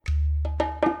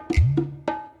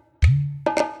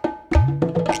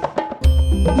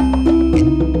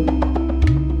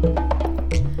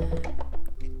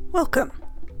Welcome.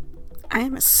 I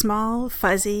am a small,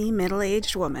 fuzzy,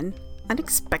 middle-aged woman,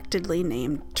 unexpectedly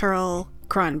named Turl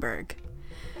Kronberg.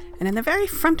 And in the very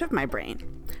front of my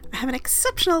brain, I have an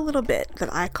exceptional little bit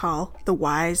that I call the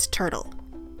wise turtle.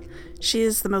 She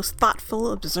is the most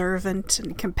thoughtful, observant,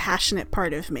 and compassionate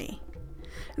part of me.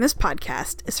 And this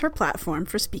podcast is her platform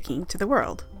for speaking to the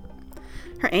world.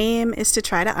 Her aim is to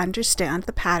try to understand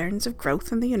the patterns of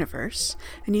growth in the universe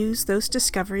and use those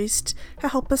discoveries to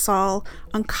help us all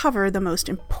uncover the most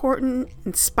important,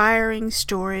 inspiring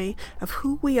story of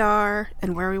who we are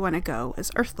and where we want to go as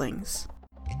Earthlings.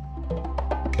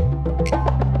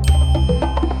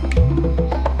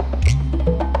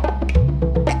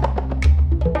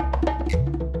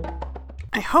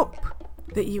 I hope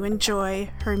that you enjoy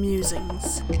her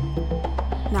musings.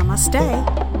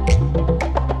 Namaste.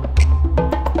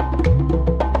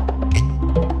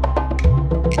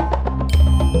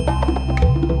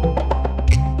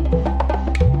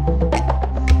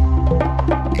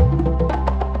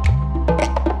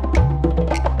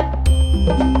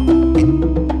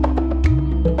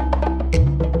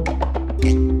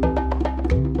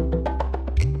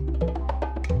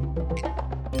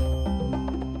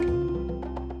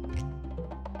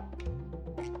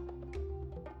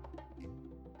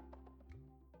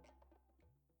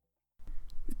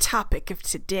 The topic of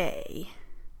today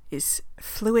is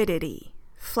fluidity,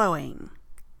 flowing,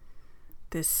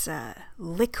 this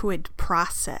liquid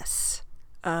process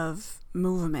of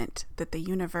movement that the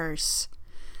universe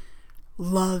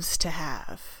loves to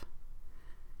have.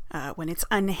 When it's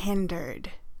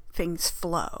unhindered, things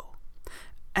flow.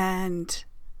 And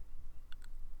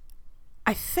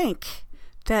I think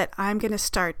that I'm going to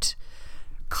start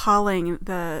calling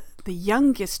the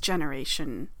youngest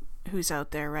generation who's out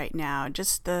there right now,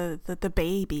 just the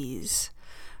babies,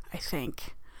 I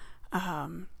think,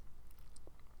 or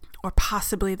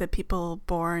possibly the people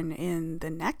born in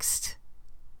the next,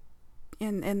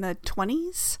 in the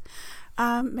 20s,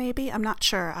 maybe. I'm not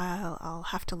sure. I'll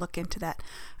have to look into that,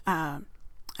 and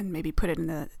maybe put it in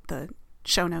the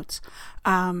show notes.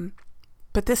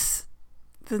 But the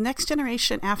next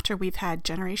generation after we've had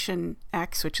Generation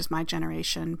X, which is my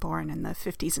generation, born in the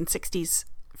 50s and 60s,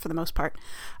 for the most part,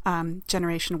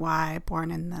 Generation Y,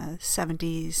 born in the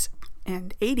 70s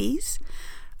and 80s,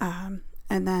 and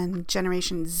then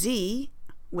Generation Z,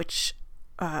 which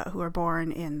who are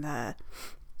born in the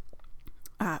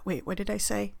what did I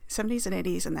say? 70s and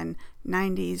 80s, and then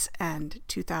 90s and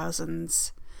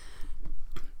 2000s,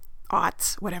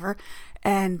 aughts, whatever.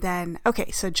 And then, okay,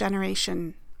 so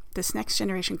this next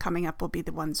generation coming up will be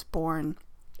the ones born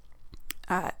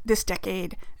this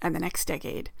decade and the next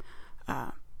decade,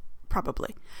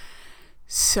 probably.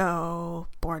 So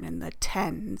born in the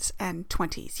 10s and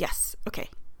 20s. Yes. Okay.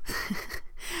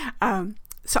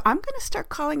 So I'm going to start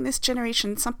calling this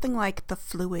generation something like the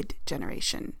fluid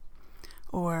generation,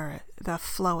 or the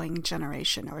flowing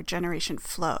generation, or generation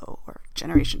flow, or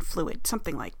generation fluid,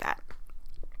 something like that.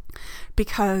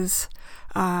 Because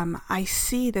I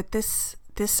see that this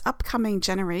upcoming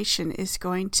generation is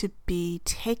going to be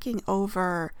taking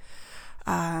over,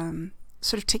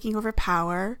 taking over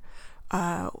power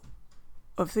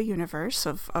of the universe,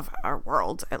 of our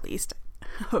world, at least,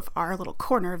 of our little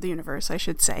corner of the universe, I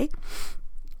should say.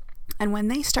 And when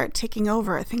they start taking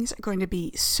over, things are going to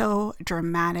be so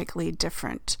dramatically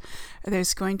different.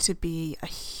 There's going to be a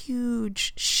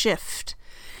huge shift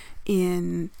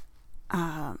in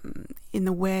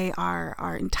the way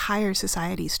our entire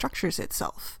society structures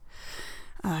itself.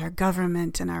 Our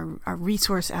government and our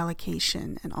resource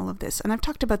allocation and all of this. And I've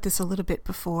talked about this a little bit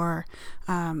before,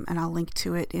 and I'll link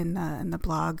to it in the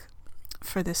blog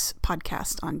for this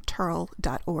podcast on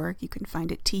turl.org. You can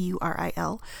find it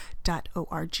TURIL.org.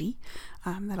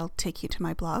 That'll take you to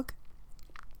my blog,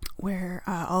 where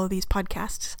all of these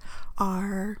podcasts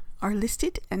are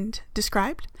listed and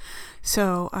described.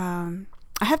 So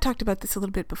I have talked about this a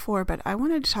little bit before, but I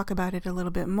wanted to talk about it a little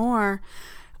bit more,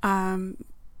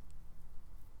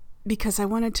 because I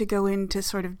wanted to go into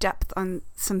sort of depth on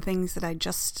some things that I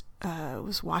just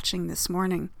was watching this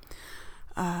morning.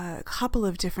 A couple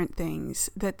of different things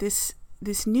that this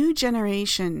new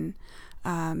generation,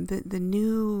 the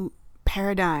new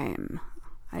paradigm,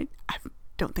 I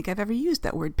don't think I've ever used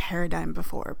that word paradigm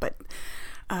before, but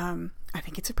I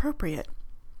think it's appropriate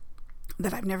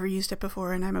that I've never used it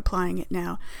before and I'm applying it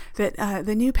now, that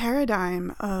the new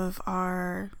paradigm of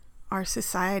our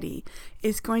society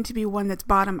is going to be one that's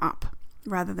bottom up.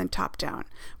 rather than top-down.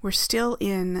 We're still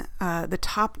in the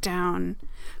top-down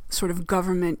sort of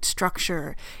government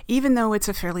structure, even though it's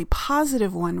a fairly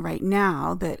positive one right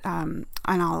now. That and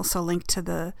I'll also link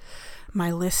to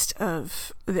my list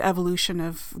of the evolution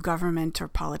of government or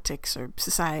politics or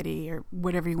society or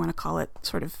whatever you want to call it,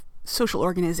 sort of social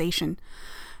organization.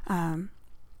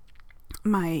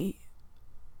 My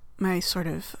sort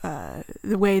of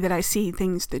the way that I see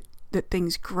things that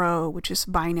things grow, which is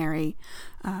binary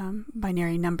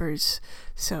numbers.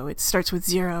 So it starts with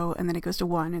 0, and then it goes to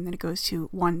 1, and then it goes to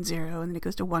 1 0, and then it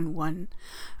goes to 1 1.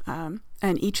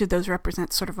 And each of those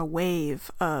represents sort of a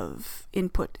wave of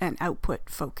input and output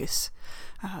focus,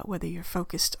 whether you're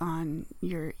focused on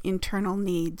your internal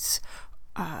needs,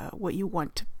 what you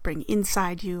want to bring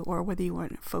inside you, or whether you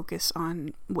want to focus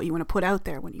on what you want to put out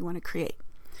there, what you want to create.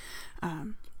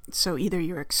 So either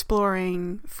you're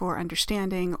exploring for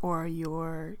understanding, or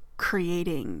you're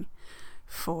creating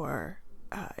for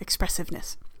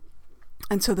expressiveness.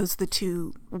 And so those are the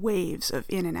two waves of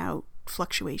in and out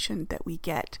fluctuation that we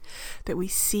get, that we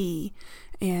see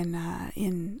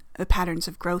in the patterns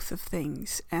of growth of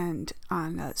things. And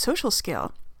on a social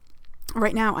scale,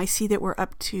 right now I see that we're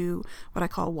up to what I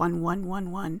call 1 1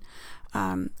 1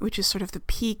 1, which is sort of the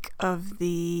peak of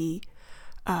the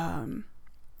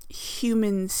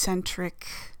human-centric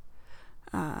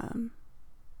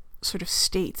sort of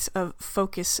states of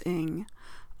focusing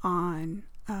on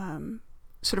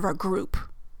sort of our group,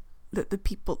 the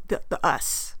people, the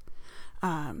us.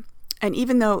 And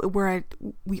even though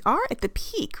we are at the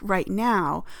peak right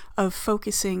now of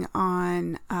focusing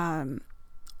on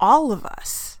all of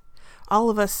us,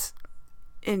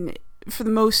 and for the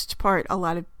most part, a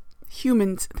lot of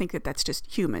humans think that that's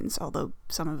just humans, although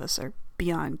some of us are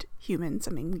beyond humans.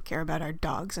 I mean, we care about our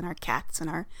dogs and our cats and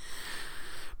our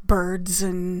birds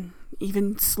and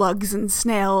even slugs and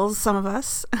snails, some of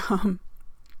us.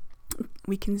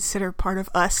 We consider part of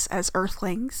us as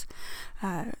earthlings,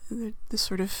 the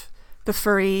sort of the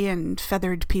furry and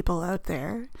feathered people out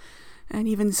there, and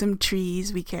even some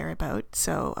trees we care about.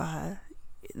 So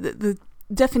the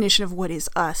definition of what is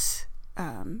us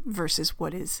versus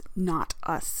what is not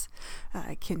us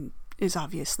is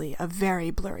obviously a very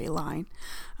blurry line.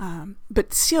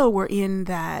 But still we're in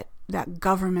that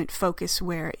government focus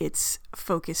where it's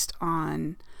focused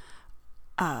on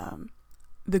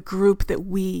the group that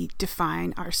we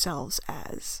define ourselves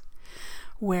as.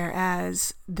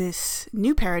 Whereas this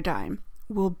new paradigm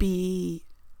will be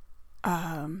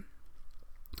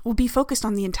focused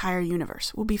on the entire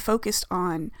universe. Will be focused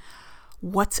on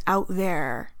what's out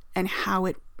there and how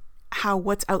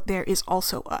what's out there is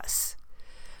also us.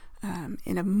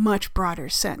 In a much broader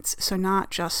sense. So not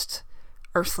just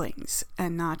earthlings,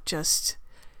 and not just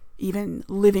even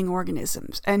living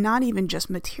organisms, and not even just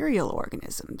material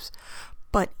organisms,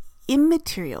 but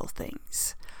immaterial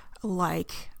things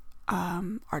like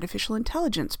artificial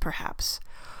intelligence, perhaps,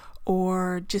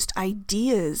 or just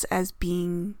ideas as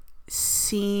being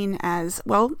seen as,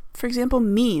 well, for example,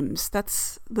 memes.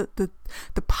 That's the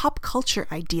pop culture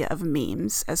idea of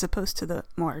memes, as opposed to the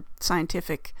more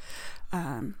scientific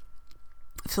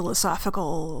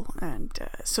philosophical and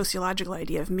sociological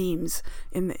idea of memes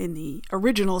in the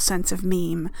original sense of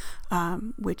meme,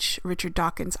 which Richard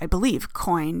Dawkins, I believe,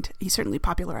 coined. He certainly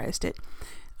popularized it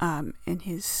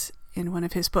in one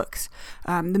of his books.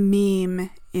 The meme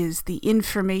is the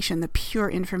pure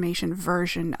information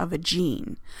version of a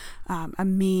gene. A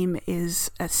meme is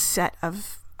a set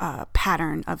of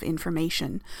pattern of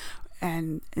information,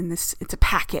 and it's a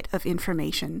packet of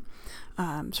information,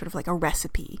 sort of like a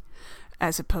recipe,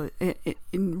 as opposed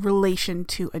in relation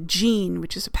to a gene,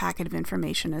 which is a packet of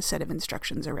information, a set of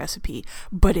instructions, a recipe,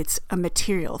 but it's a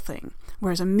material thing,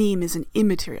 whereas a meme is an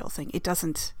immaterial thing. It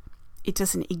doesn't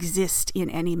exist in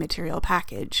any material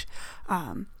package,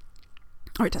 or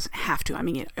it doesn't have to. I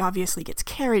mean, it obviously gets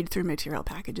carried through material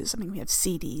packages. I mean, we have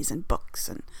CDs and books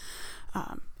and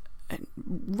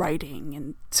writing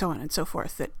and so on and so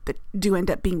forth that do end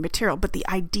up being material, but the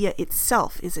idea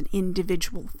itself is an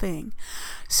individual thing.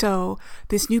 So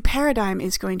this new paradigm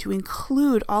is going to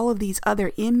include all of these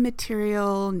other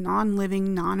immaterial,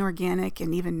 non-living, non-organic,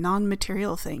 and even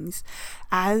non-material things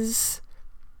as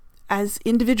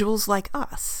individuals like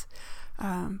us,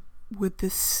 with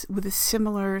a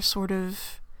similar sort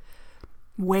of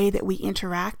way that we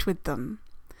interact with them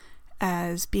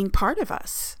as being part of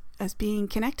us, as being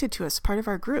connected to us, part of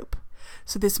our group.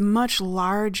 So this much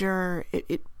larger,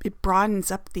 it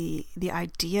broadens up the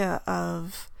idea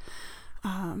of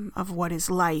what is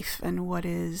life and what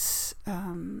is,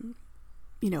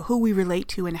 who we relate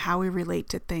to and how we relate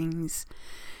to things.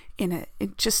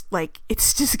 It's just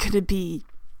going to be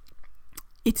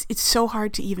it's so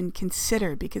hard to even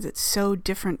consider because it's so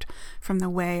different from the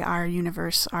way our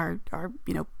universe, our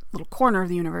little corner of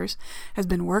the universe has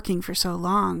been working for so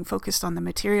long, focused on the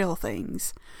material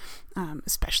things,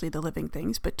 especially the living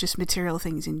things, but just material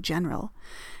things in general.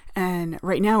 And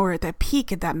right now we're at that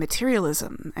peak of that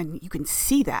materialism, and you can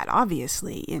see that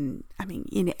obviously in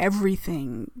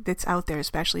everything that's out there,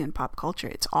 especially in pop culture.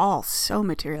 It's all so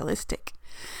materialistic.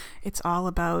 It's all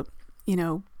about,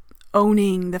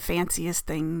 owning the fanciest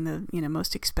thing, the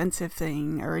most expensive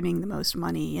thing, earning the most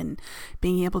money, and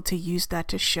being able to use that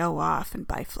to show off and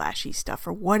buy flashy stuff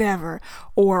or whatever.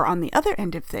 Or on the other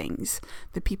end of things,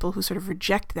 the people who sort of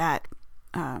reject that,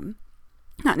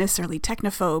 not necessarily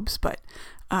technophobes,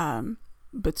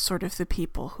 but sort of the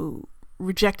people who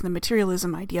reject the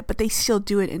materialism idea, but they still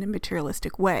do it in a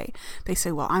materialistic way. They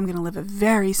say, well, I'm going to live a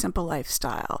very simple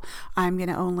lifestyle. I'm going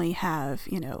to only have,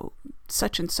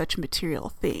 such and such material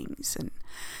things. And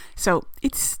so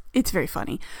it's very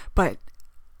funny, but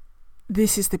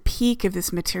this is the peak of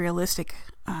this materialistic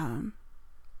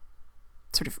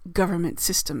sort of government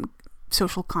system,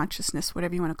 social consciousness,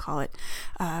 whatever you want to call it,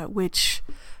 which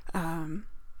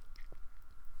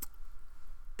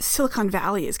Silicon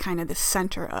Valley is kind of the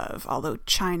center of, although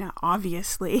China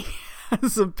obviously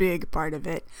has a big part of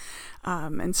it.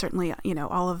 And certainly,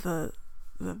 all of the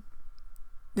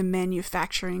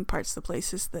manufacturing parts, the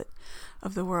places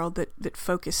of the world that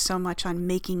focus so much on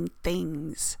making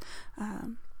things,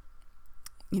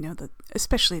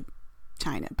 especially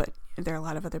China, but there are a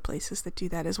lot of other places that do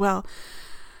that as well.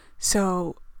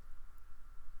 So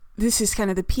this is kind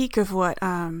of the peak of what,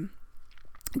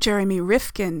 Jeremy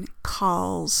Rifkin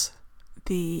calls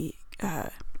the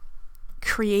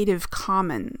Creative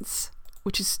Commons,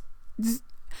 which is,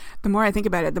 the more I think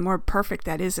about it, the more perfect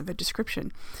that is of a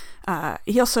description.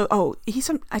 He also,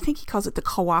 I think he calls it the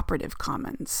Cooperative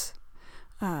Commons.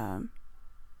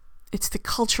 It's the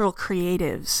cultural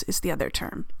creatives is the other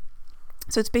term.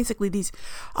 So it's basically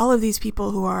all of these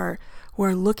people who are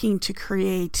looking to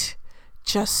create,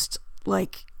 just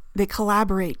like they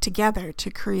collaborate together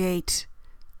to create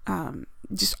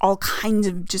just all kinds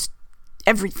of just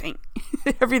everything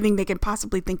they can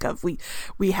possibly think of we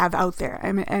have out there.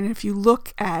 And if you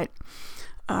look at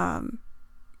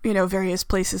various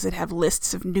places that have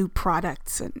lists of new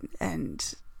products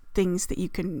and things that you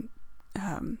can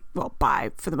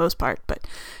buy for the most part, but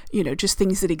just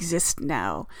things that exist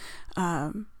now.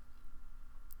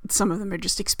 Some of them are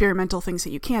just experimental things that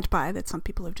you can't buy that some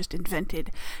people have just invented,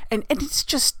 and it's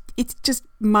just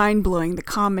mind-blowing, the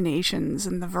combinations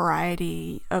and the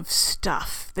variety of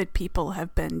stuff that people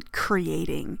have been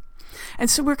creating. And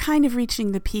so we're kind of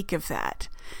reaching the peak of that,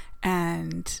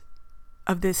 and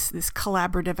of this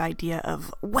collaborative idea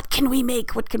of what can we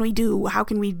make, what can we do, how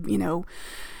can we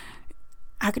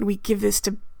give this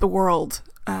to the world,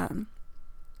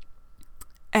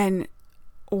 and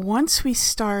once we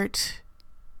start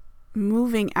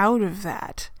moving out of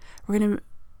that, we're going to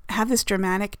have this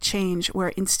dramatic change where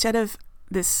instead of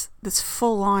this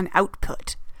full-on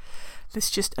output,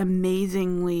 this just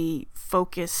amazingly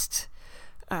focused,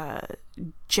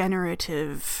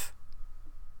 generative,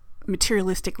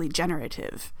 materialistically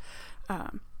generative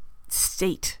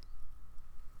state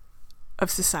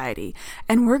of society,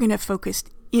 and we're going to focus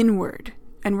inward,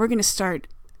 and we're going to start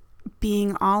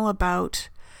being all about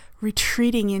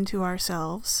retreating into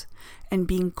ourselves and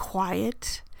being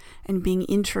quiet and being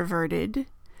introverted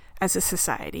as a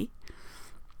society.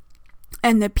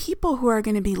 And the people who are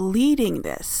going to be leading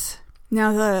this,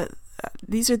 now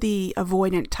these are the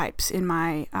avoidant types in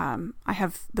my, I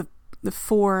have the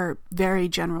 4 very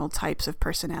general types of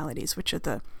personalities, which are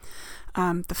the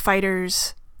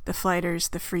fighters, the flighters,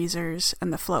 the freezers,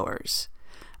 and the flowers.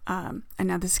 And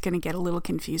now this is going to get a little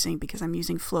confusing because I'm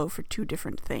using flow for 2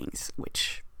 different things,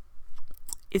 which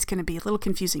is going to be a little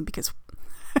confusing because,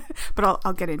 but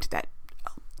I'll get into that.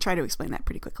 I'll try to explain that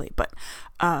pretty quickly. But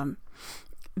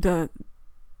the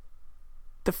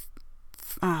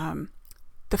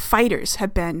fighters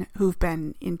who've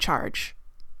been in charge,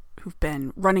 who've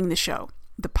been running the show,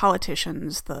 the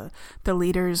politicians, the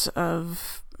leaders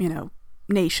of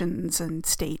nations and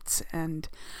states and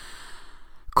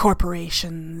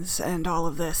corporations and all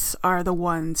of this are the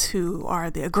ones who are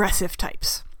the aggressive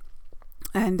types.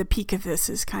 And the peak of this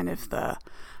is kind of the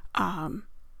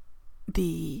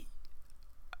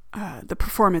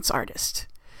performance artist,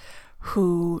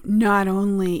 who not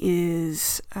only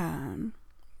is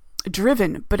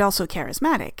driven but also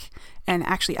charismatic and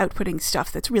actually outputting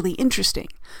stuff that's really interesting.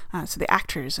 So the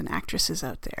actors and actresses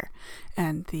out there,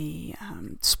 and the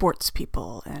sports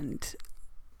people, and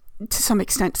to some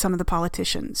extent some of the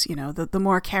politicians. The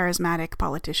more charismatic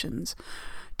politicians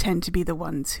tend to be the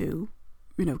ones who,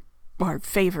 are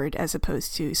favored, as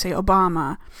opposed to, say,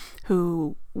 Obama,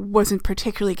 who wasn't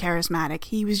particularly charismatic.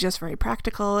 He was just very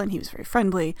practical and he was very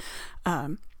friendly,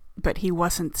 but he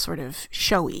wasn't sort of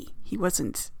showy. He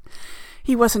wasn't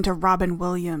a Robin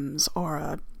Williams or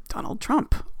a Donald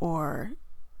Trump or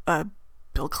a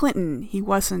Bill Clinton. He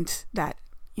wasn't that,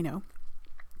 he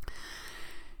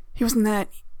wasn't that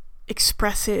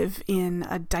expressive in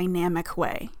a dynamic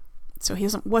way. So he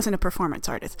wasn't a performance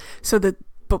artist. So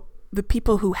the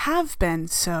people who have been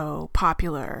so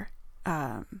popular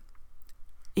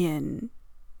in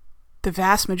the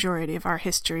vast majority of our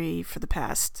history for the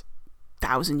past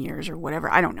 1,000 years or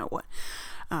whatever, I don't know what,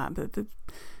 the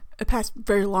past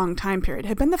very long time period,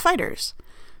 have been the fighters.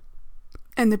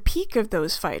 And the peak of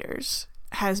those fighters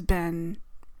has been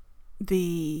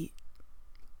the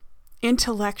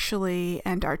intellectually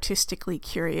and artistically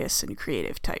curious and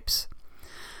creative types.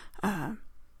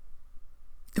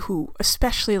 Who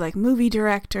especially like movie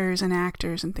directors and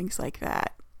actors and things like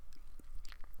that.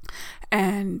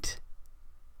 And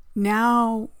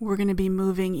now we're going to be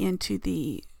moving into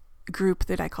the group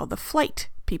that I call the flight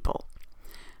people,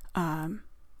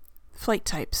 flight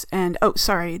types. And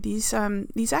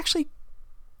these actually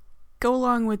go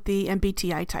along with the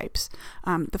MBTI types.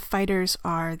 The fighters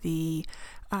are the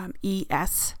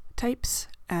ES types,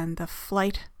 and the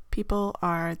flight people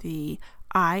are the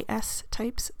IS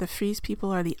types. The freeze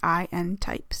people are the IN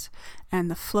types,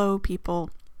 and the flow people,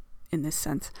 in this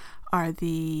sense, are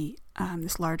the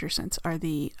this larger sense, are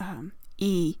the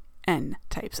EN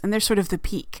types, and they're sort of the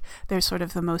peak. They're sort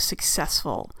of the most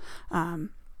successful.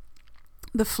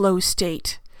 The flow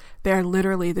state. They're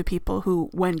literally the people who,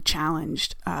 when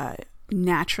challenged,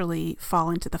 naturally fall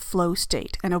into the flow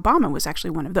state. And Obama was actually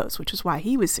one of those, which is why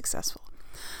he was successful.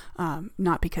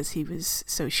 Not because he was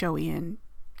so showy and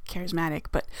charismatic,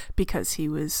 but because he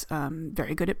was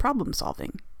very good at problem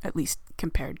solving, at least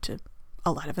compared to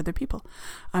a lot of other people.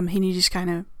 He just kind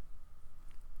of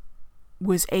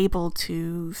was able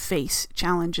to face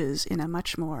challenges in a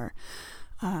much more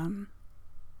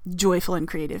joyful and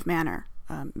creative manner.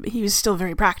 He was still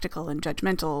very practical and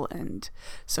judgmental, and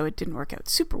so it didn't work out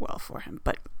super well for him,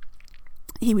 but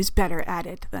he was better at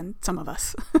it than some of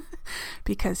us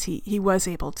because he was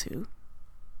able to,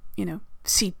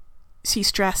 see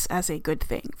stress as a good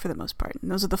thing for the most part.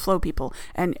 And those are the flow people.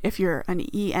 And if you're an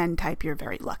EN type, you're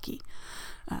very lucky.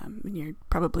 And you're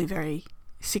probably very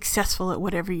successful at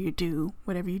whatever you do,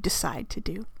 whatever you decide to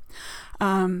do.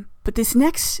 But this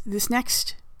next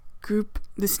group,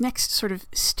 this next sort of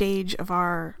stage of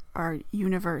our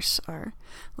universe, our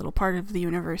little part of the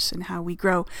universe and how we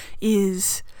grow,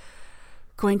 is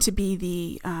going to be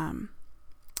the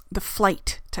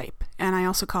flight type. And I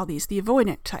also call these the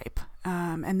avoidant type.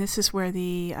 And this is where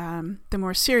the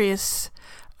more serious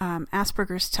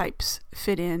Asperger's types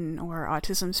fit in, or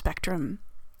autism spectrum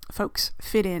folks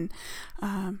fit in.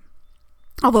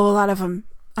 Although a lot of them,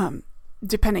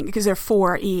 depending, because they're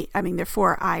 4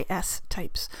 IS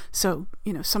types. So,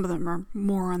 some of them are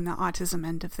more on the autism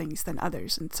end of things than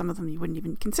others, and some of them you wouldn't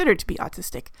even consider to be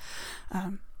autistic.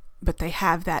 But they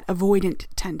have that avoidant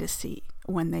tendency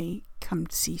when they come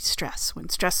to see stress. When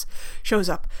stress shows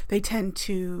up, they tend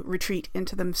to retreat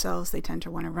into themselves. They tend to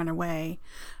want to run away.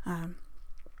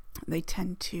 They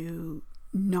tend to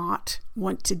not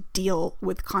want to deal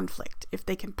with conflict if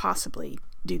they can possibly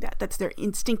do that. That's their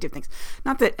instinctive things.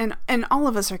 Not that, and all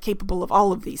of us are capable of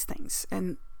all of these things.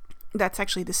 And that's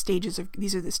actually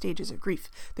these are the stages of grief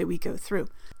that we go through.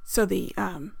 So the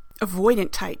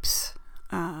avoidant types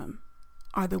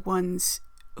are the ones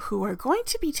who are going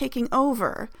to be taking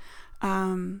over,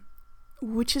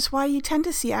 which is why you tend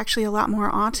to see actually a lot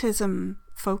more autism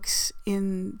folks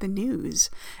in the news,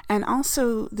 and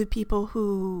also the people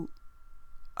who,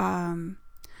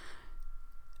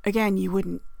 again, you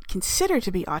wouldn't consider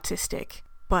to be autistic,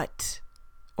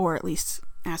 or at least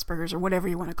Asperger's or whatever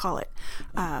you want to call it,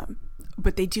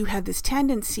 but they do have this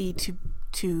tendency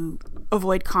to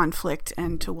avoid conflict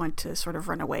and to want to sort of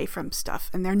run away from stuff,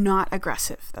 and they're not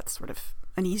aggressive. That's sort of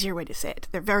an easier way to say it.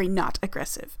 They're very not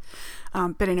aggressive,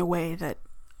 but in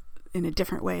a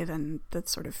different way than the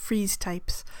sort of freeze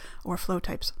types or flow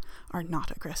types are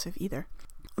not aggressive either.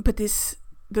 But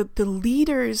the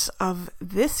leaders of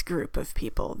this group of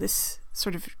people, this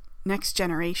sort of next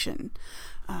generation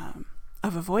of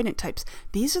avoidant types,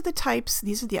 these are the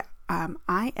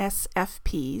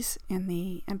ISFPs in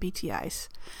the MBTIs,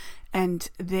 and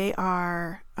they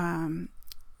are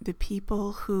the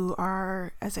people who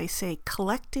are, as I say,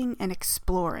 collecting and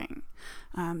exploring.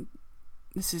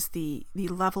 This is the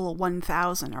level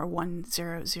 1000 or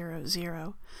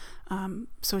 1000.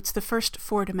 So it's the first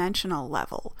 4-dimensional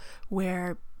level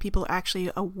where people are actually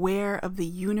aware of the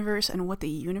universe and what the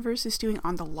universe is doing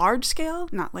on the large scale,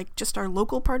 not like just our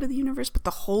local part of the universe, but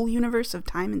the whole universe of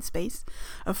time and space,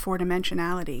 of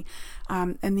four-dimensionality.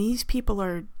 And these people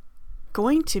are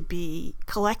going to be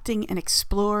collecting and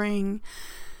exploring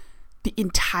the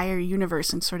entire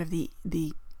universe and sort of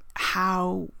the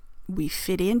how we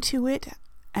fit into it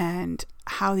and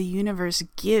how the universe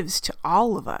gives to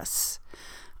all of us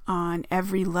on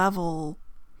every level.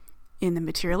 In the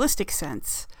materialistic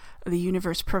sense, the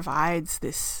universe provides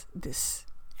this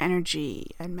energy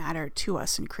and matter to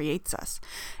us and creates us.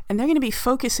 And they're going to be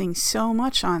focusing so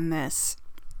much on this.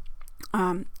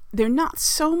 They're not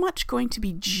so much going to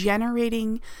be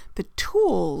generating the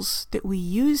tools that we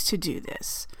use to do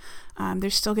this.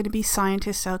 There's still going to be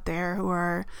scientists out there who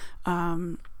are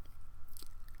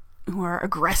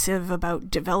aggressive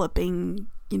about developing,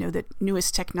 the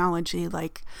newest technology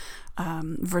like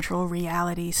virtual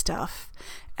reality stuff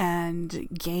and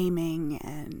gaming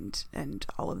and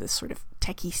all of this sort of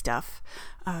techie stuff.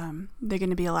 There are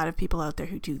going to be a lot of people out there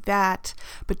who do that,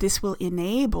 but this will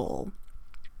enable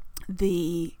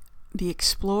the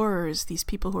explorers, these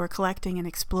people who are collecting and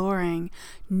exploring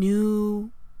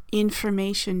new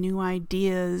information, new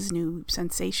ideas, new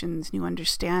sensations, new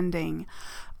understanding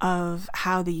of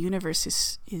how the universe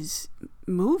is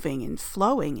moving and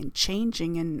flowing and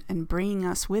changing and bringing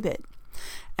us with it.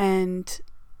 And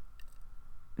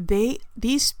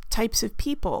these types of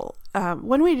people,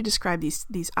 one way to describe these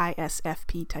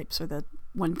ISFP types, or the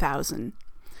 1000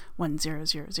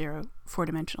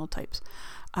 four-dimensional types,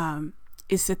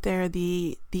 is that they're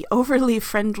the overly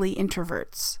friendly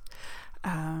introverts.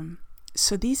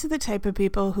 So these are the type of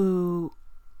people who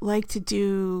like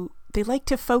to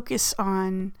focus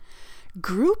on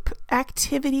group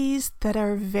activities that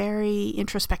are very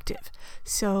introspective.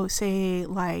 So say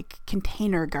like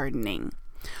container gardening,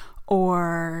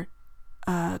 or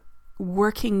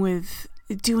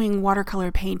doing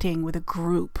watercolor painting with a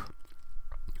group,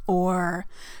 or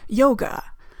yoga,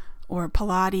 or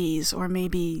Pilates, or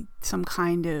maybe some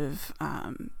kind of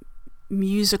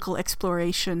musical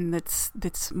exploration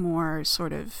that's more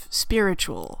sort of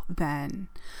spiritual than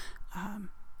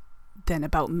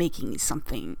about making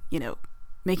something,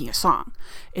 making a song.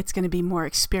 It's going to be more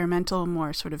experimental,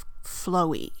 more sort of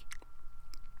flowy,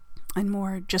 and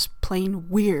more just plain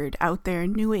weird, out there,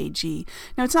 new agey.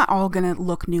 Now, it's not all going to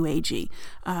look new agey.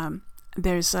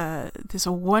 There's a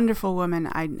wonderful woman,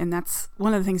 and that's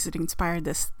one of the things that inspired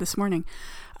this morning,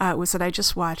 was that I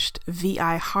just watched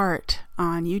V.I. Hart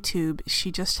on YouTube.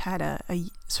 She just had a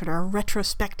sort of a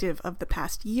retrospective of the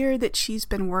past year that she's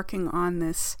been working on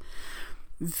this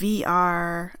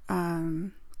VR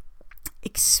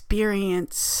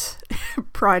experience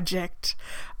project,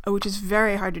 which is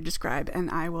very hard to describe,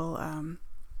 and I will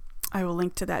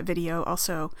link to that video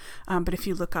also. But if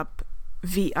you look up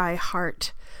V.I.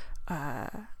 Hart,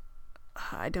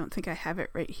 I don't think I have it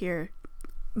right here,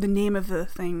 the name of the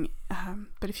thing,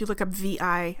 but if you look up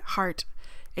V.I. Hart,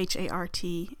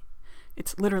 H-A-R-T,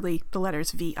 it's literally the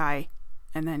letters V-I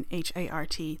and then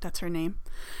H-A-R-T, that's her name.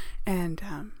 And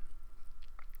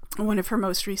one of her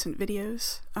most recent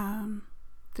videos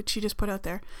that she just put out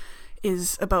there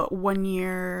is about 1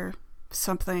 year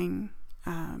something.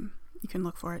 You can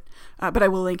look for it, but I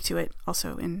will link to it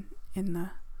also in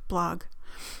the blog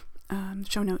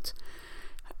show notes.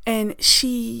 And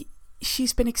she's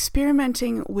been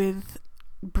experimenting with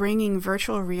bringing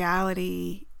virtual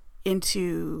reality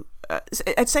into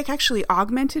it's like actually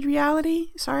augmented reality.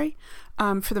 Sorry.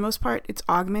 For the most part, it's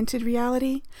augmented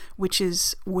reality, which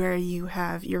is where you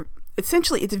have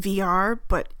essentially it's VR,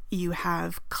 but you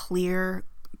have clear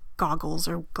goggles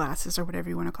or glasses or whatever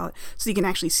you want to call it. So you can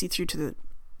actually see through to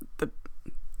the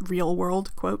real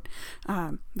world, quote,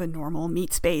 the normal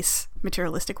meat space,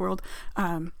 materialistic world,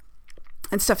 and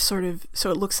stuff so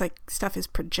it looks like stuff is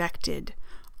projected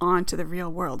onto the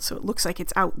real world. So it looks like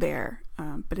it's out there,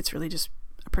 but it's really just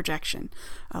a projection,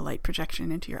 a light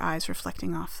projection into your eyes,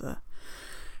 reflecting off the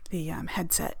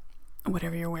headset,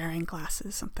 whatever you're wearing,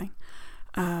 glasses, something.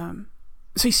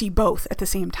 So you see both at the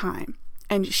same time.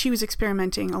 And she was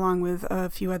experimenting along with a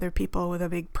few other people with a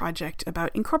big project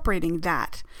about incorporating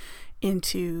that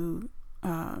into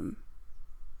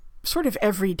sort of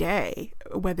every day,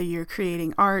 whether you're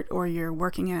creating art or you're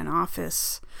working in an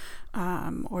office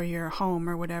or your home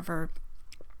or whatever,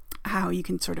 how you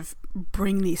can sort of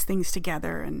bring these things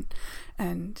together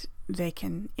and they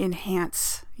can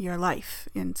enhance your life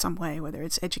in some way, whether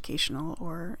it's educational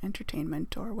or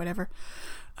entertainment or whatever.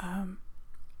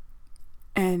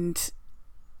 And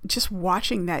just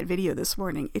watching that video this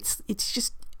morning, it's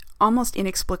just almost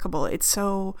inexplicable. It's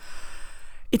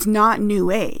not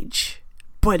new age,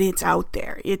 but it's out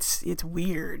there. It's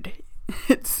weird.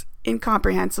 It's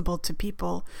incomprehensible to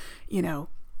people,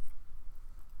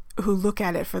 who look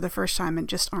at it for the first time and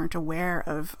just aren't aware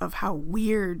of how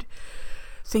weird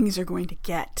things are going to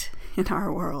get in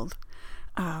our world.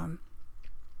 And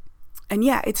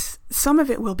yeah, some of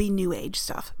it will be new age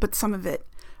stuff, but some of it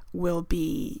will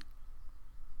be,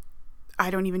 I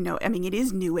don't even know. I mean, it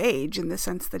is new age in the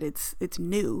sense that it's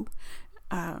new,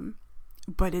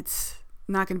 but it's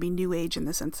not going to be new age in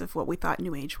the sense of what we thought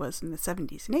new age was in the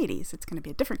 70s and 80s. It's going to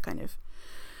be a different kind of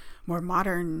more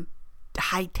modern,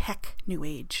 high-tech new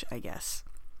age, I guess.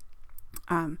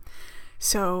 And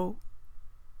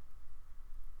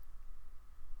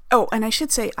I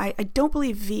should say, I don't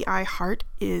believe V.I. Hart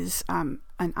is an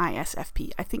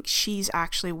ISFP. I think she's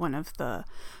actually one of the,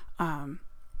 I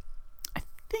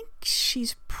think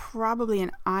she's probably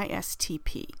an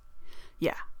ISTP.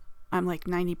 Yeah, I'm like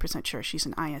 90% sure she's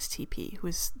an ISTP.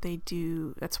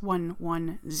 That's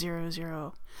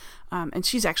 1100. And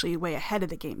she's actually way ahead of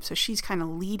the game. So she's kind of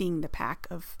leading the pack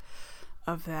of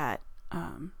that.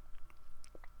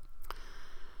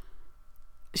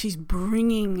 She's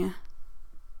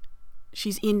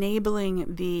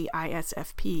enabling the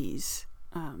ISFPs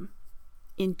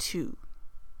into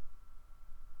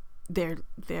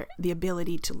the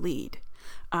ability to lead.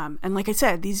 And like I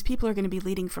said, these people are going to be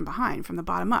leading from behind, from the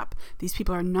bottom up. These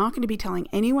people are not going to be telling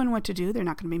anyone what to do. They're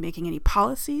not going to be making any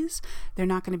policies. They're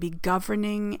not going to be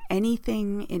governing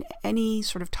anything in any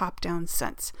sort of top-down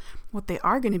sense. What they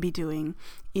are going to be doing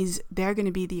is they're going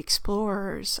to be the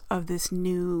explorers of this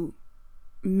new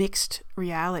mixed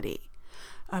reality,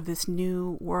 of this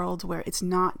new world where it's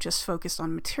not just focused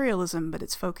on materialism, but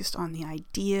it's focused on the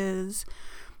ideas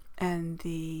and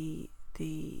the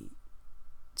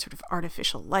sort of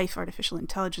artificial life, artificial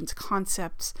intelligence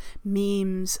concepts,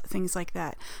 memes, things like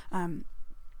that.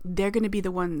 They're going to be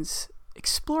the ones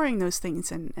exploring those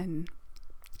things and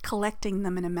collecting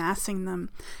them and amassing them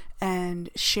and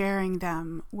sharing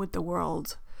them with the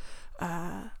world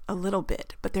a little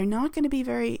bit. But they're not going to be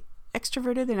very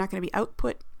extroverted. They're not going to be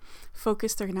output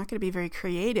focused. They're not going to be very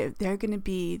creative. They're going to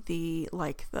be the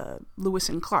Lewis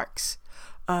and Clarks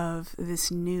of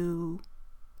this new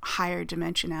higher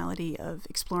dimensionality of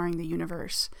exploring the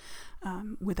universe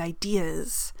with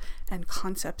ideas and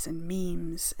concepts and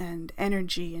memes and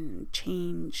energy and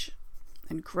change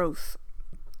and growth,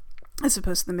 as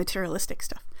opposed to the materialistic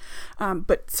stuff.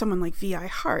 But someone like V.I.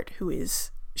 Hart,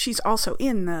 she's also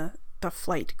in the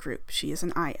flight group. She is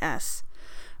an IS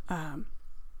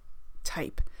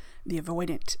type, the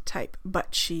avoidant type,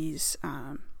 but she's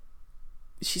at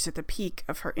the peak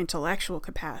of her intellectual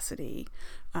capacity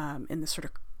in the sort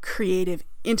of creative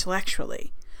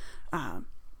intellectually.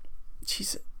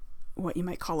 She's what you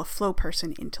might call a flow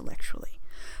person intellectually.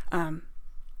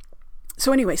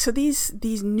 So anyway, so this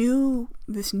new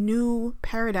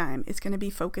paradigm is going to be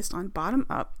focused on bottom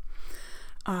up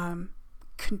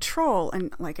control,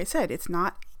 and like I said, it's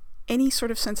not any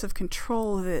sort of sense of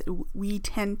control that we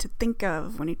tend to think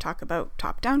of when you talk about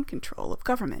top-down control of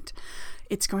government.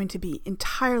 It's going to be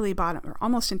entirely bottom, or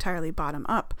almost entirely bottom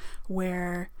up,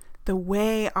 where the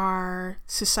way our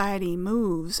society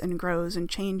moves and grows and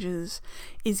changes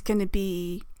is going to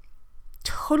be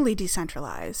totally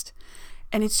decentralized.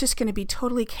 And it's just going to be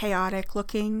totally chaotic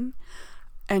looking.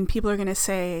 And people are going to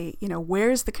say,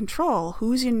 where's the control?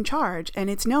 Who's in charge? And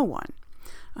it's no one.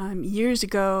 Years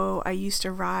ago, I used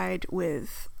to ride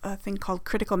with a thing called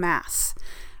Critical Mass,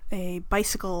 a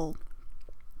bicycle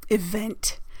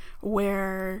event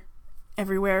where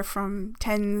everywhere from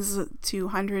tens to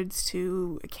hundreds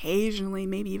to occasionally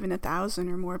maybe even 1,000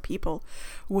 or more people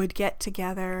would get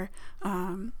together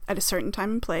at a certain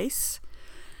time and place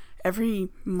every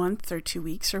month or 2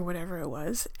 weeks or whatever it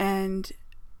was, and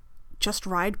just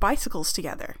ride bicycles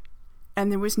together.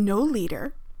 And there was no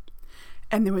leader,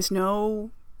 and there was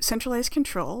no centralized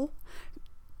control.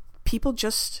 People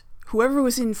just, whoever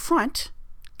was in front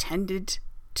tended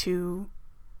to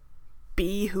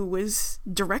be who was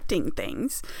directing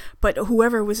things, but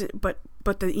whoever was, but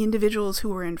the individuals who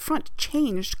were in front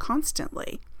changed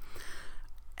constantly.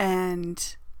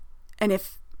 And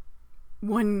if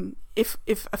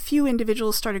a few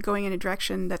individuals started going in a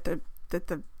direction that the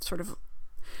sort of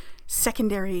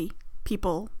secondary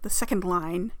people, the second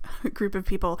line group of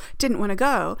people didn't want to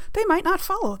go, they might not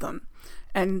follow them.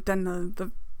 And then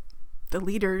the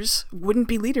leaders wouldn't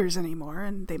be leaders anymore,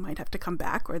 and they might have to come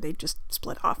back, or they'd just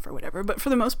split off or whatever. But for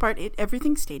the most part,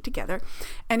 everything stayed together.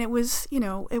 And it was,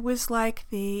 it was like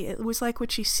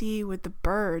what you see with the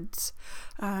birds.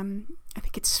 I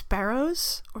think it's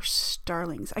sparrows or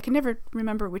starlings. I can never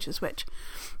remember which is which.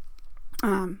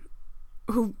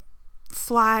 Who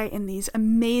fly in these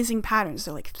amazing patterns.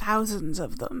 There are like thousands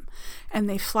of them, and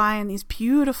they fly in these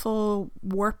beautiful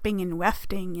warping and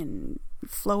wefting and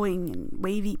flowing and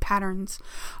wavy patterns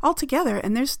all together,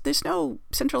 and there's no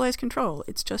centralized control.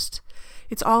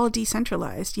 It's all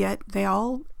decentralized, yet they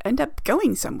all end up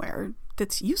going somewhere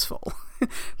that's useful.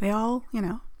 They all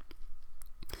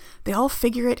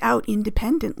figure it out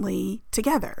independently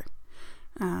together.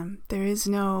 There is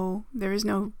no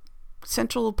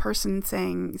central person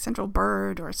saying, central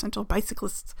bird or central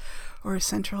bicyclist or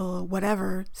central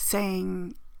whatever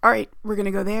saying, all right, we're going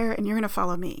to go there and you're going to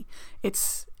follow me.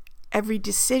 It's every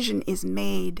decision is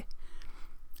made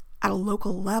at a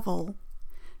local level,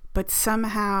 but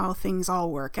somehow things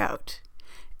all work out.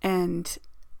 And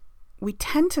we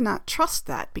tend to not trust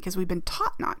that because we've been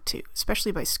taught not to,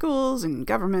 especially by schools and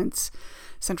governments,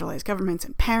 centralized governments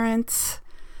and parents.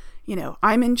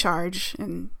 I'm in charge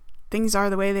and things are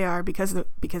the way they are because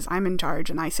I'm in charge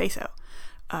and I say so.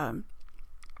 And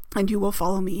you will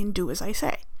follow me and do as I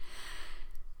say.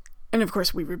 And of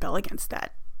course we rebel against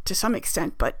that to some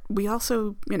extent, but we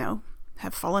also,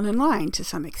 have fallen in line to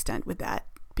some extent with that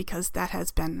because that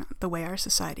has been the way our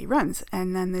society runs.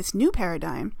 And then this new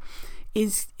paradigm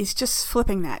is just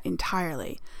flipping that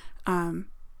entirely.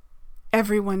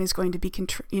 Everyone is going to be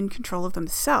in control of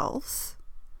themselves.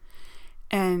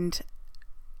 And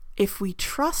if we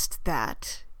trust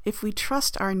that, if we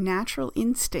trust our natural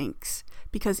instincts,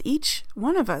 because each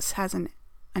one of us has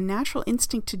a natural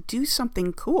instinct to do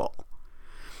something cool.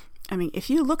 I mean, if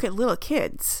you look at little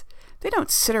kids, they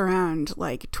don't sit around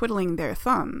like twiddling their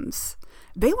thumbs.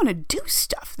 They want to do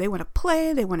stuff. They want to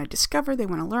play. They want to discover. They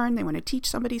want to learn. They want to teach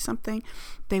somebody something.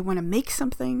 They want to make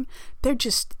something. They're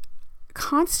just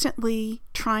constantly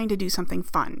trying to do something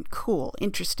fun, cool,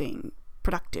 interesting,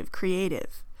 productive,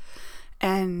 creative.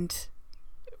 And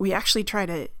we actually try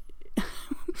to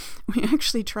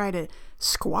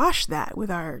squash that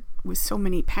with so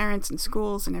many parents and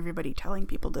schools and everybody telling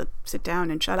people to sit down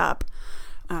and shut up.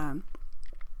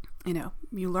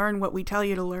 You learn what we tell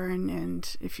you to learn,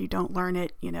 and if you don't learn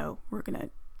it, we're going to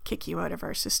kick you out of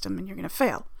our system and you're going to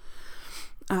fail.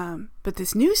 But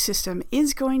this new system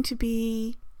is going to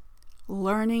be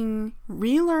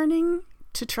relearning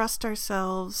to trust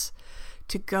ourselves,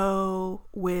 to go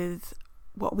with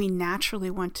what we naturally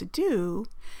want to do.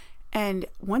 And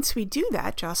once we do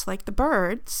that, just like the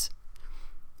birds,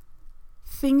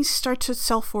 things start to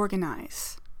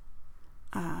self-organize.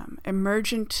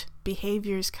 Emergent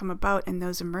behaviors come about, and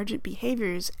those emergent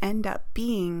behaviors end up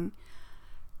being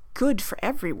good for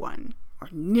everyone, or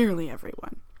nearly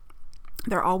everyone.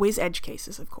 There are always edge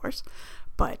cases, of course,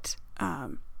 but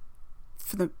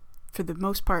for the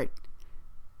most part,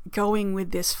 going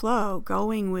with this flow,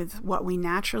 going with what we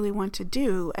naturally want to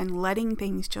do, and letting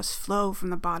things just flow from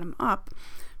the bottom up,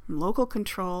 local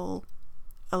control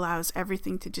allows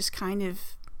everything to just kind of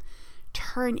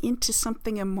turn into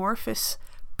something amorphous,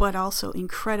 but also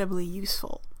incredibly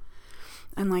useful.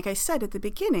 And like I said at the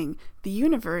beginning, the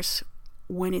universe,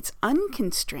 when it's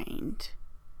unconstrained,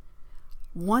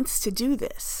 wants to do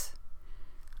this.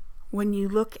 When you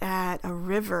look at a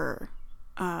river,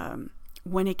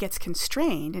 when it gets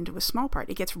constrained into a small part,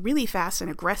 it gets really fast and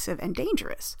aggressive and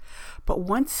dangerous. But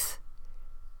once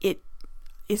it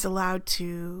is allowed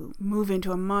to move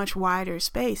into a much wider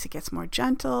space, it gets more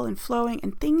gentle and flowing,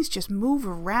 and things just move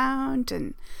around,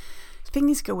 and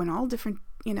things go in all different,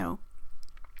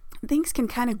 things can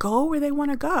kind of go where they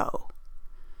want to go.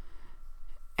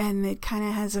 And it kind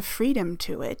of has a freedom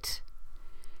to it.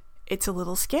 It's a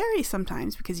little scary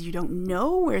sometimes because you don't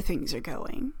know where things are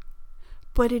going.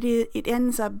 But it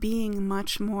ends up being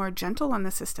much more gentle on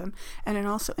the system, and it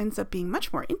also ends up being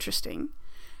much more interesting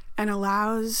and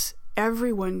allows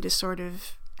everyone to sort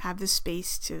of have the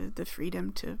space, to the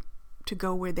freedom to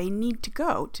go where they need to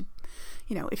go.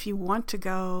 If you want to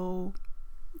go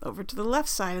over to the left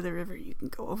side of the river, you can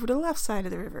go over to the left side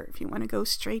of the river. If you want to go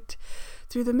straight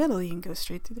through the middle, you can go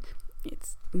straight through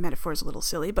metaphor is a little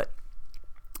silly, but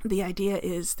the idea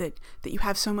is that you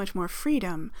have so much more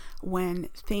freedom when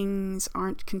things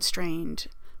aren't constrained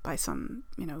by some,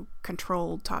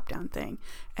 controlled top-down thing,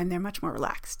 and they're much more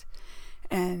relaxed.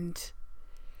 And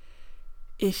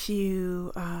if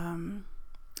you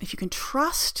can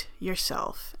trust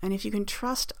yourself, and if you can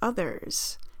trust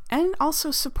others, and also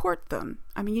support them,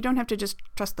 I mean, you don't have to just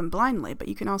trust them blindly, but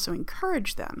you can also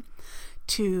encourage them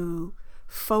to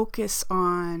focus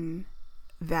on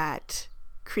that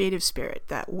creative spirit,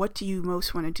 that what do you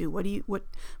most want to do? What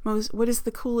is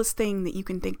the coolest thing that you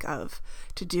can think of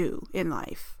to do in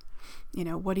life?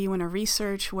 What do you want to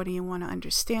research? What do you want to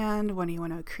understand? What do you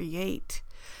want to create?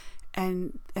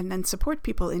 And then support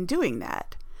people in doing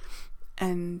that.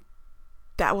 And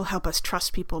that will help us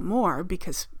trust people more,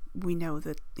 because we know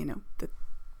that, that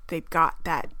they've got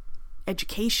that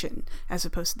education, as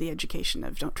opposed to the education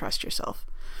of don't trust yourself.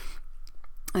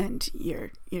 And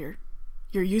you're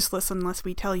useless unless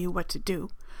we tell you what to do.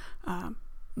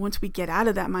 Once we get out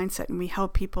of that mindset and we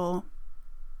help people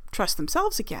trust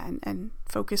themselves again and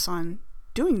focus on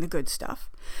doing the good stuff,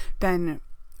 then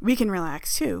we can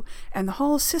relax too. And the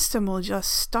whole system will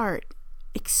just start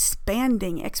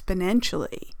expanding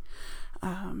exponentially,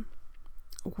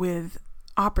 with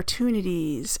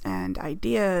opportunities and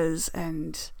ideas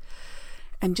and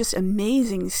just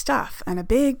amazing stuff. And a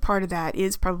big part of that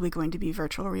is probably going to be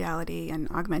virtual reality and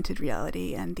augmented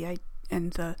reality and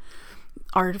the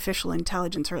artificial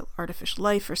intelligence or artificial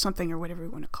life or something, or whatever we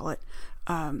want to call it.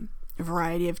 A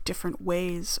variety of different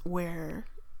ways where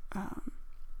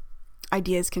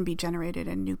ideas can be generated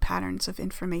and new patterns of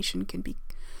information can be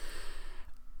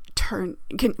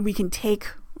we can take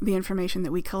the information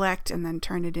that we collect and then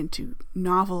turn it into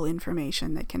novel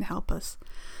information that can help us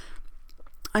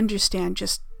understand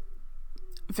just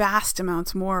vast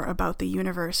amounts more about the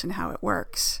universe and how it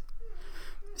works.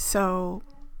 So,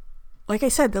 like I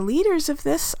said, the leaders of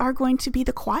this are going to be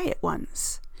the quiet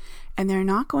ones. And they're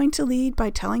not going to lead by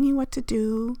telling you what to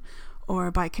do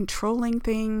or by controlling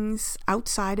things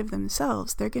outside of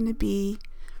themselves. They're going to be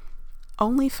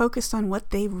only focused on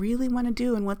what they really want to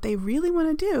do. And what they really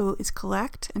want to do is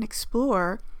collect and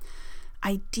explore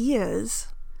ideas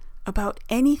about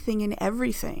anything and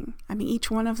everything. I mean, each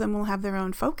one of them will have their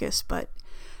own focus, but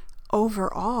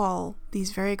overall,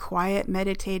 these very quiet,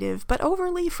 meditative, but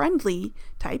overly friendly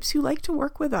types who like to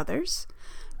work with others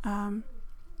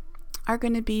are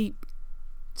going to be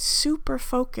super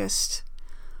focused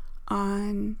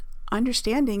on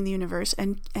understanding the universe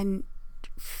and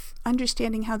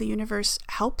understanding how the universe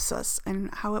helps us and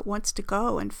how it wants to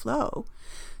go and flow,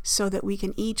 so that we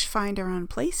can each find our own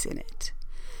place in it.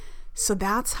 So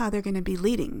that's how they're going to be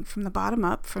leading, from the bottom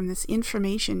up, from this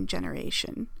information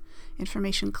generation,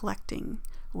 information collecting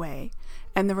way.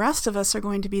 And the rest of us are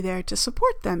going to be there to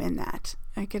support them in that.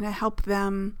 Are going to help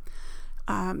them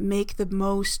make the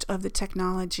most of the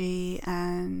technology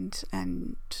and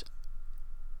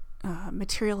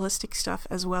materialistic stuff,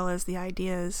 as well as the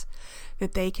ideas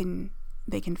that they can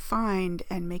find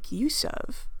and make use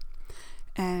of.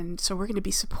 And so we're going to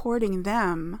be supporting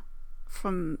them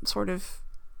from sort of,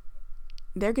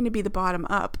 they're going to be the bottom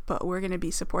up, but we're going to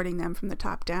be supporting them from the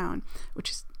top down, which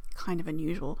is kind of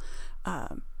unusual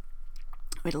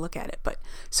way to look at it. But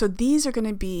so these are going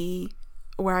to be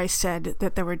where I said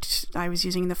that I was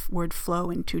using the word flow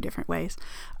in two different ways.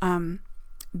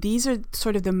 These are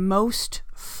sort of the most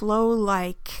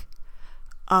flow-like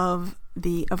of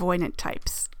the avoidant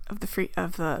types, of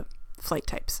the flight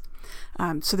types.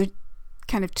 So they're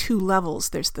kind of two levels.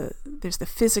 There's the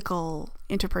physical,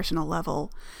 interpersonal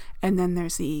level, and then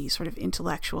there's the sort of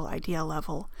intellectual, idea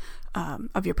level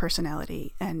of your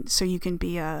personality. And so you can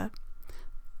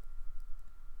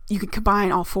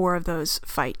combine all four of those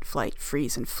fight, flight,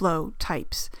 freeze, and flow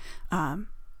types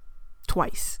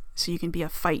twice. So you can be a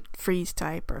fight freeze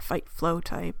type, or a fight flow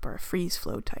type, or a freeze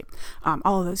flow type.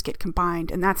 All of those get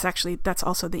combined, and that's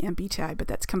also the MBTI, but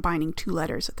that's combining two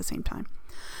letters at the same time.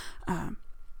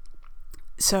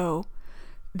 So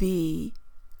the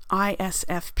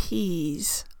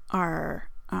ISFPs are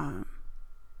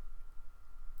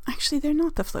actually, they're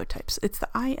not the flow types. It's the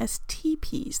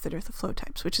ISTPs that are the flow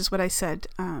types, which is what I said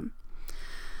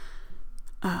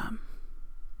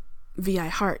VI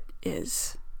Heart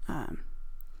is.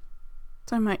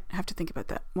 So I might have to think about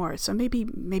that more. So maybe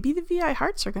the VI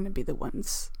Hearts are going to be the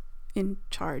ones in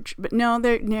charge, but no,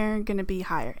 they're going to be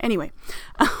higher. Anyway,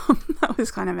 that was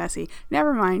kind of messy.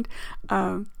 Never mind.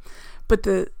 But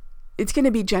it's going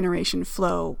to be generation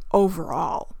flow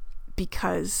overall,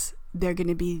 because they're going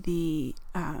to be the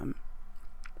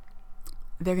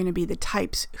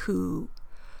types who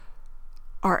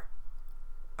are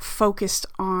focused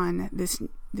on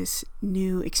this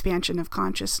new expansion of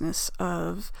consciousness,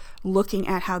 of looking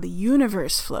at how the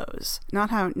universe flows, not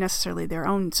how necessarily their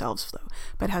own selves flow,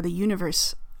 but how the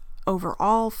universe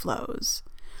overall flows,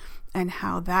 and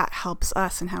how that helps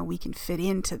us and how we can fit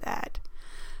into that.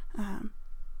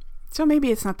 So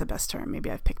maybe it's not the best term. Maybe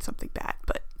I've picked something bad,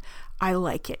 but I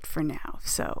like it for now.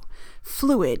 So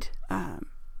fluid,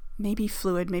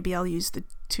 maybe I'll use the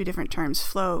two different terms,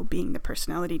 flow being the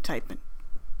personality type and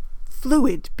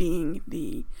fluid being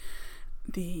the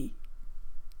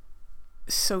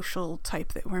social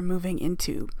type that we're moving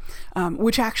into,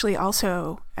 which actually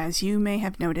also, as you may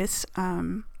have noticed,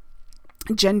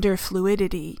 gender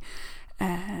fluidity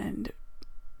and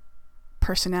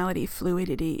personality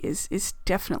fluidity is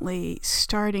definitely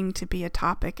starting to be a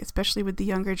topic, especially with the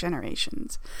younger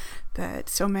generations, that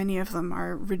so many of them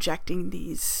are rejecting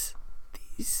these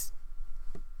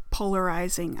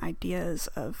polarizing ideas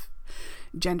of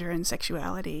gender and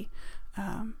sexuality.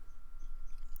 And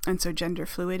so gender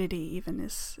fluidity even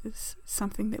is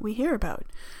something that we hear about.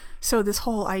 So this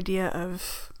whole idea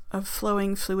of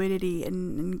flowing fluidity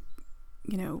and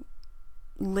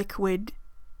liquid,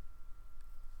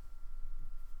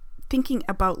 thinking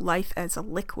about life as a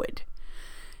liquid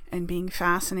and being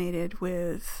fascinated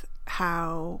with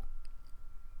how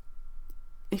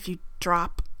if you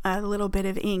drop a little bit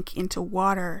of ink into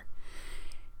water,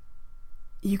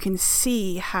 you can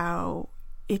see how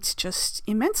it's just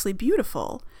immensely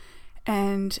beautiful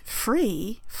and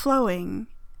free flowing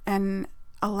and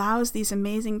allows these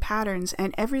amazing patterns,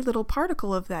 and every little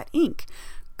particle of that ink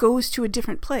goes to a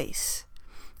different place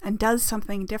and does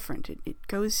something different. It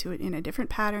goes to it in a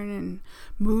different pattern and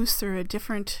moves through a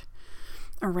different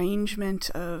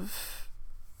arrangement of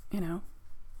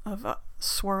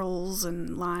swirls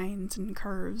and lines and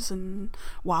curves and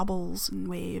wobbles and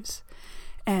waves.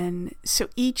 And so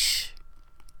each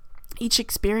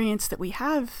experience that we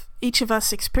have, each of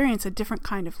us experience a different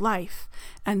kind of life,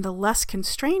 and the less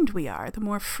constrained we are, the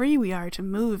more free we are to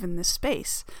move in this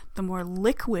space, the more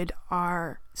liquid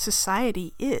our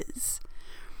society is,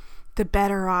 the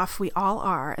better off we all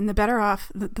are, and the better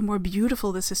off, the more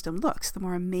beautiful the system looks, the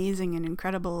more amazing and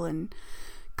incredible and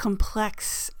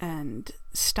complex and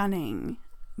stunning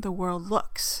the world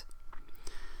looks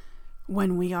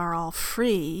when we are all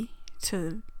free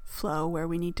to flow where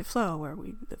we need to flow, where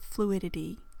the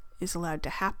fluidity is allowed to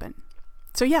happen.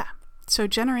 So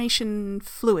generation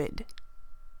fluid.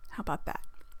 How about that?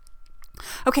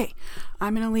 Okay,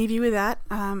 I'm going to leave you with that.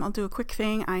 I'll do a quick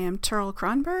thing. I am Turl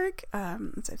Kronberg.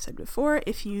 As I've said before,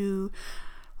 if you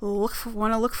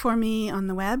want to look for me on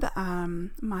the web,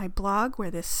 my blog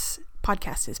where this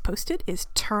podcast is posted is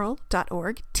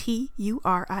turl.org, turil.org.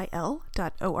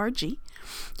 You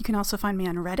can also find me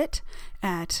on Reddit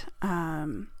at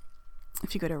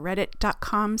if you go to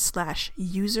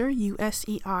reddit.com/user,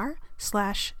 user/turil,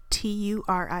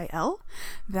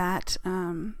 that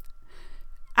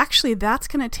actually that's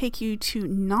going to take you to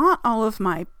not all of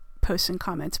my posts and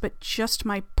comments, but just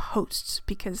my posts,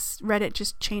 because Reddit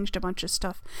just changed a bunch of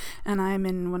stuff, and I'm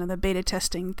in one of the beta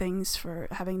testing things for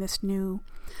having this new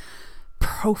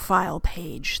profile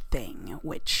page thing,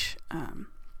 which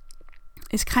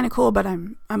is kind of cool, but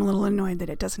I'm a little annoyed that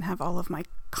it doesn't have all of my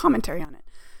commentary on it.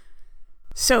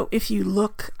 So if you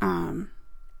look at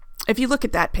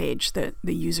that page, the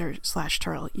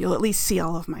user/Turl, you'll at least see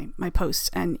all of my posts,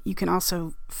 and you can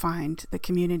also find the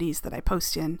communities that I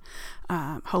post in.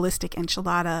 Holistic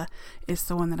Enchilada is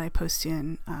the one that I post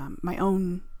in. My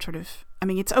own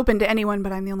it's open to anyone,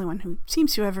 but I'm the only one who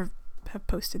seems to ever have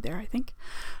posted there, I think.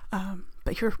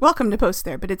 But you're welcome to post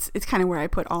there, but it's kind of where I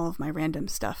put all of my random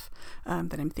stuff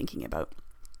that I'm thinking about.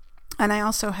 And I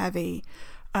also have a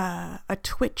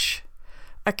Twitch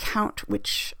account,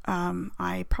 which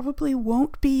I probably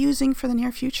won't be using for the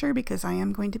near future because I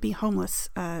am going to be homeless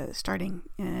starting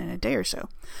in a day or so.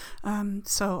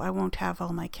 So I won't have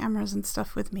all my cameras and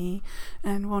stuff with me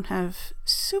and won't have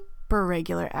super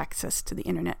regular access to the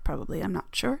internet probably. I'm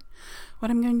not sure what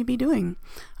I'm going to be doing.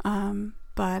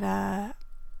 But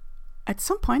at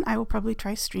some point I will probably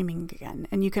try streaming again.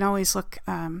 And you can always look,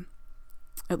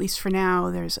 at least for now,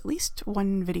 there's at least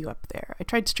one video up there. I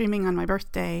tried streaming on my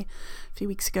birthday a few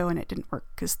weeks ago and it didn't work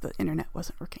because the internet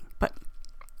wasn't working. But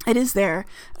it is there.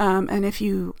 And if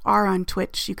you are on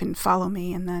Twitch, you can follow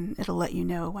me and then it'll let you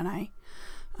know when I'm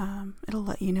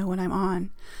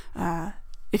on.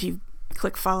 If you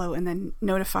click follow and then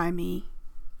notify me,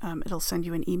 it'll send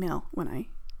you an email when I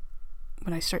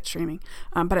start streaming.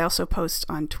 But I also post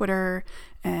on Twitter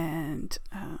and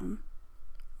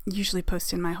usually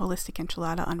post in my Holistic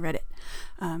Enchilada on Reddit.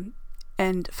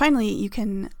 And finally, you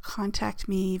can contact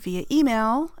me via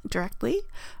email directly.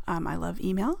 I love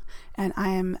email. And I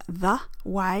am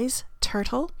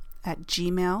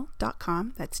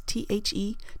thewiseturtle@gmail.com. That's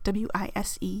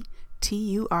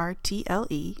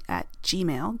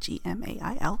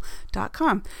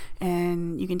TheWiseTurtle@gmail.com.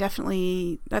 And you can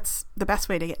definitely, that's the best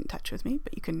way to get in touch with me,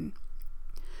 but you can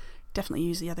definitely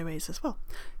use the other ways as well.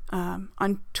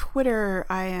 On Twitter,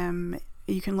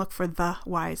 you can look for The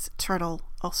Wise Turtle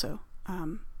also,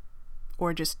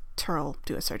 or just Turl,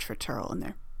 do a search for Turl, and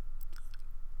there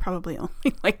probably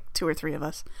only like 2 or 3 of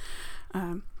us.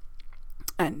 And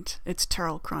it's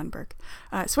Turl Kronberg.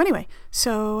 So anyway,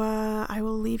 I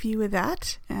will leave you with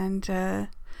that, and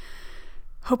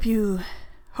hope you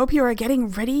are getting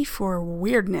ready for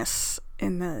weirdness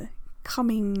in the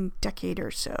coming decade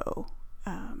or so.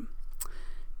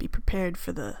 Be prepared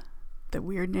for the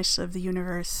weirdness of the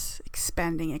universe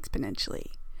expanding exponentially.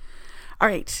 All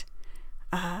right.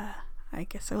 I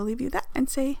guess I will leave you that and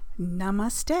say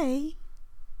namaste.